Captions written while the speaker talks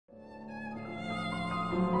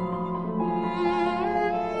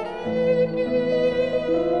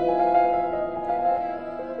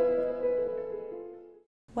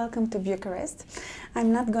Welcome to Bucharest.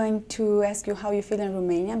 I'm not going to ask you how you feel in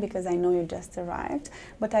Romania because I know you just arrived,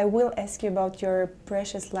 but I will ask you about your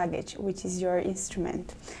precious luggage, which is your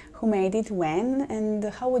instrument. Who made it, when, and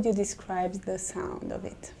how would you describe the sound of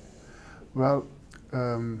it? Well,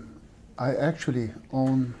 I actually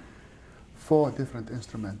own 4 different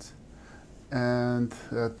instruments, and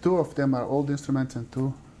 2 of them are old instruments and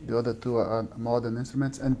the other 2 are modern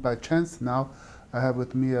instruments, and by chance now I have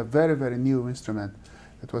with me a very, very new instrument.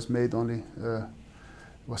 It was made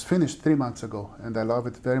was finished 3 months ago, and I love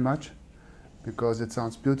it very much because it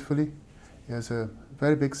sounds beautifully. It has a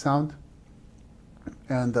very big sound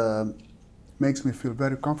and makes me feel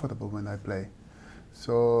very comfortable when I play.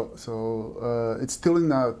 So it's still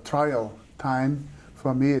in a trial time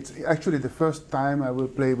for me. It's actually the first time I will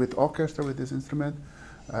play with orchestra with this instrument.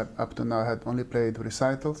 Up to now I had only played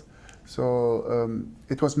recitals. So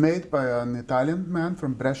it was made by an Italian man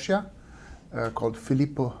from Brescia, called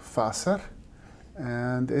Filippo Fasser,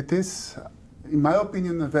 and it is, in my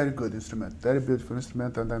opinion, a very good instrument, very beautiful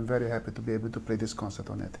instrument, and I'm very happy to be able to play this concert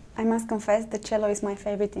on it. I must confess the cello is my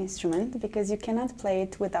favorite instrument because you cannot play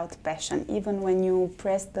it without passion. Even when you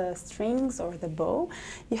press the strings or the bow,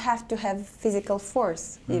 you have to have physical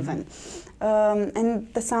force even.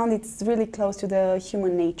 And the sound is really close to the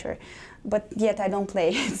human nature, but yet I don't play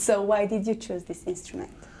it. So why did you choose this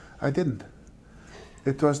instrument? I didn't.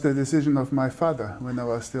 It was the decision of my father when I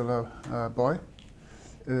was still a boy.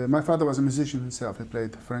 My father was a musician himself. He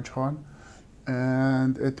played French horn,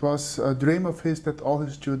 and it was a dream of his that all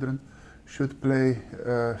his children should play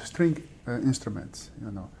string instruments, you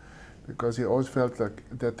know, because he always felt like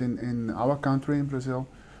that in our country, in Brazil,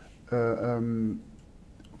 there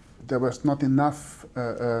was not enough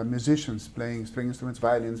musicians playing string instruments,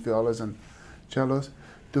 violins, violas, and cellos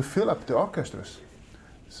to fill up the orchestras.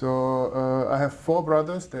 So I have 4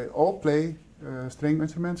 brothers. They all play string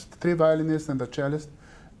instruments, 3 violinists and a cellist,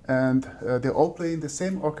 and they all play in the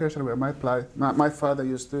same orchestra where my father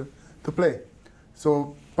used to play.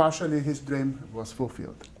 So partially his dream was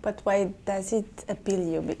fulfilled. But why does it appeal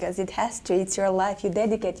you? Because it has to. It's your life. You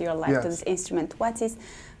dedicate your life to this instrument. What's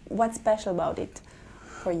special about it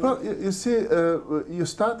for you? Well, you see, you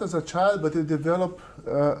start as a child, but you develop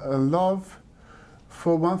a love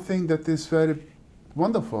for one thing that is very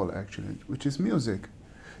wonderful, actually, which is music.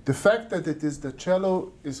 The fact that it is the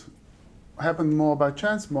cello happened more by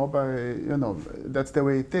chance, more by, you know, that's the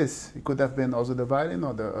way it is. It could have been also the violin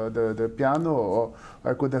or the piano, or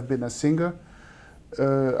I could have been a singer.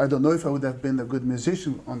 I don't know if I would have been a good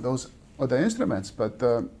musician on those other instruments, but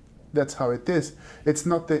that's how it is. It's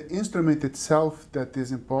not the instrument itself that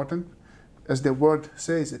is important. As the word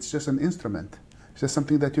says, it's just an instrument. It's just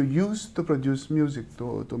something that you use to produce music,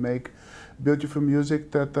 to make beautiful music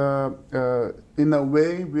that in a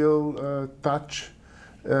way will touch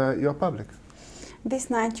your public. This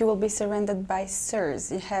night you will be surrounded by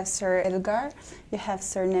sirs. You have Sir Edgar, you have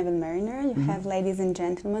Sir Neville Mariner, you have ladies and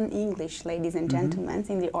gentlemen, English ladies and gentlemen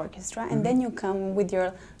in the orchestra, and then you come with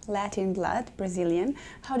your Latin blood, Brazilian.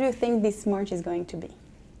 How do you think this march is going to be?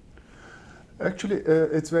 Actually,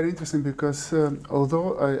 it's very interesting because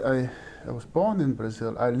although I was born in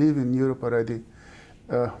Brazil, I live in Europe already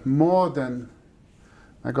more than,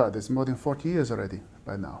 my God, it's more than 40 years already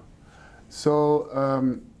by now. So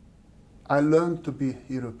I learned to be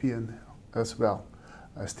European as well.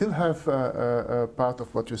 I still have a part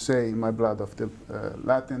of what you say in my blood, of the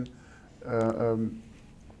Latin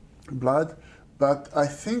blood, but I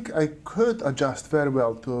think I could adjust very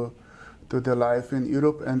well to the life in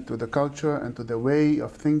Europe and to the culture and to the way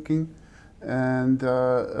of thinking. And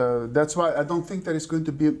that's why I don't think there is going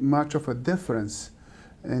to be much of a difference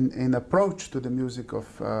in approach to the music of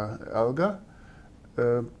Elgar,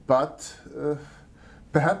 but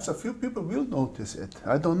perhaps a few people will notice it.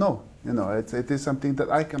 I don't know. You know, it is something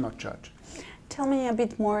that I cannot judge. Tell me a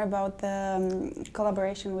bit more about the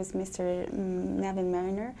collaboration with Mr. Neville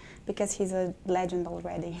Mariner, because he's a legend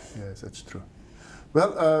already. Yes, that's true.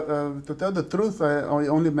 Well, to tell the truth, I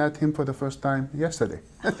only met him for the first time yesterday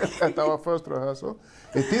at our first rehearsal.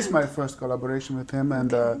 It is my first collaboration with him,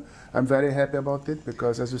 and I'm very happy about it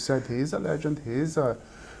because, as you said, he is a legend. He is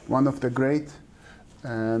one of the great,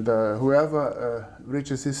 and whoever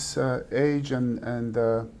reaches his age and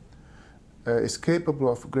is capable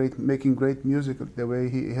of making great music the way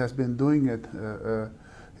he has been doing it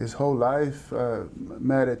his whole life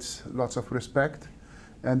merits lots of respect.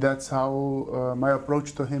 And that's how my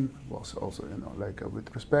approach to him was also, you know, like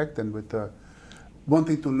with respect and with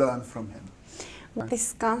wanting to learn from him.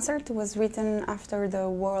 This concert was written after the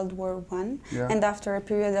World War I Yeah. and after a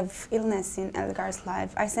period of illness in Elgar's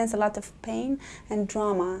life. I sense a lot of pain and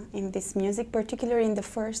drama in this music, particularly in the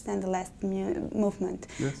first and the last movement.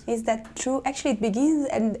 Yes. Is that true? Actually, it begins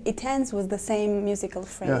and it ends with the same musical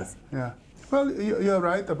phrase. Yeah, yeah. Well, you're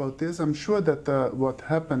right about this. I'm sure that what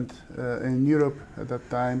happened in Europe at that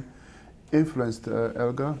time influenced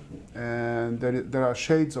Elgar, and there are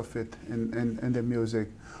shades of it in the music.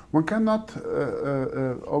 One cannot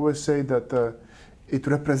always say that it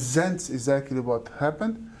represents exactly what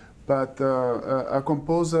happened, but a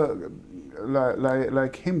composer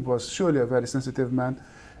like him was surely a very sensitive man,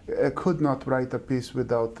 could not write a piece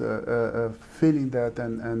without feeling that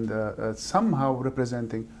and somehow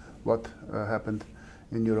representing what happened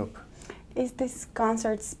in Europe. Is this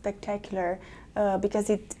concert spectacular because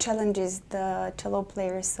it challenges the cello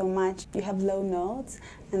players so much? You have low notes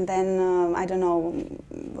and then, I don't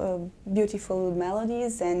know, beautiful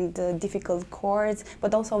melodies and difficult chords,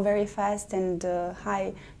 but also very fast and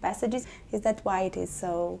high passages. Is that why it is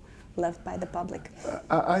so loved by the public?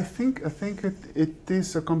 I think it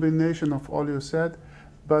is a combination of all you said,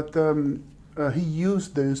 but he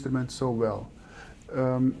used the instrument so well.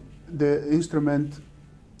 The instrument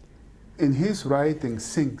in his writing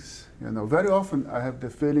sings. You know, very often I have the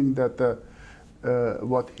feeling that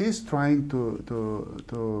what he's trying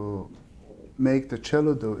to make the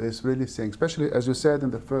cello do is really sing, especially as you said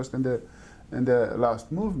in the first and the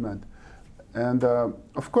last movement. And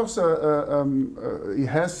of course, he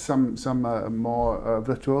has some more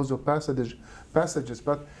virtuoso passages,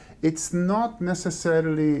 but it's not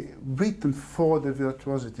necessarily written for the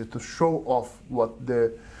virtuosity to show off what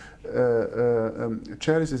the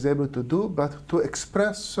cellist is able to do, but to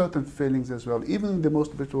express certain feelings as well, even in the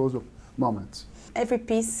most virtuoso moments. Every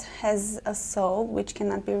piece has a soul which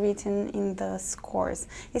cannot be written in the scores.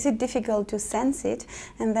 Is it difficult to sense it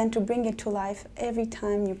and then to bring it to life every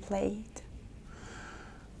time you play it?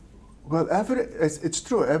 Well, it's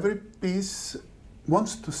true. Every piece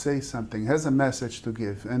wants to say something, has a message to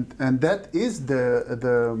give, and that is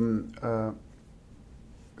the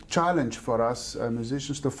challenge for us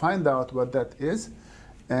musicians, to find out what that is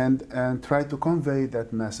and try to convey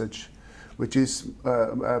that message, which is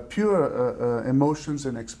pure emotions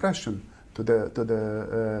and expression to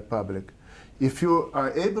the public. If you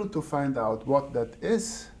are able to find out what that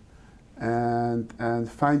is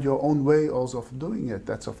and find your own way also of doing it,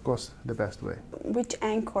 that's of course the best way. Which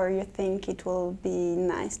encore you think it will be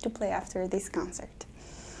nice to play after this concert?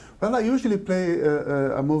 Well, I usually play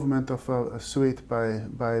a movement of a suite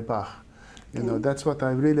by Bach. You know, that's what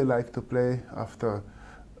I really like to play after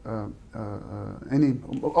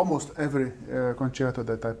almost every concerto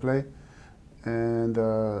that I play, and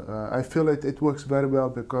I feel it works very well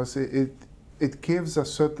because it gives a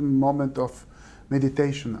certain moment of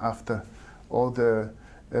meditation after all the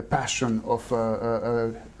passion of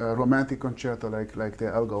a romantic concerto like the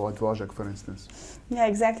Elgar or Dvorak, for instance. Yeah,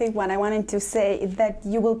 exactly what I wanted to say is that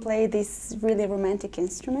you will play this really romantic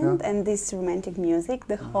instrument and this romantic music.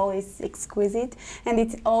 The whole is exquisite and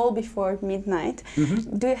it's all before midnight.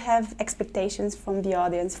 Do you have expectations from the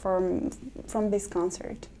audience from this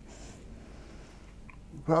concert?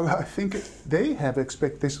 Well, I think they have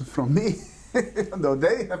expectations from me. No,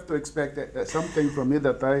 they have to expect something from me,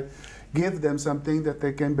 that I give them something that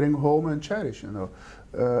they can bring home and cherish. You know,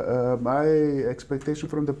 my expectation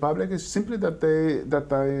from the public is simply that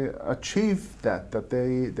I achieve that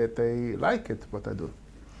they like it, what I do.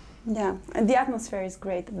 Yeah, and the atmosphere is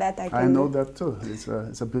great. That I know that too.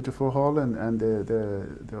 It's a beautiful hall, and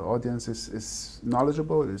the audience is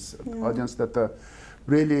knowledgeable. It's an audience that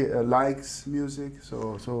really likes music.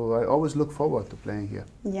 So I always look forward to playing here.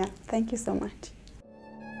 Yeah, thank you so much.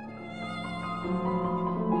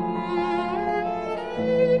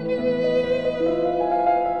 Thank you.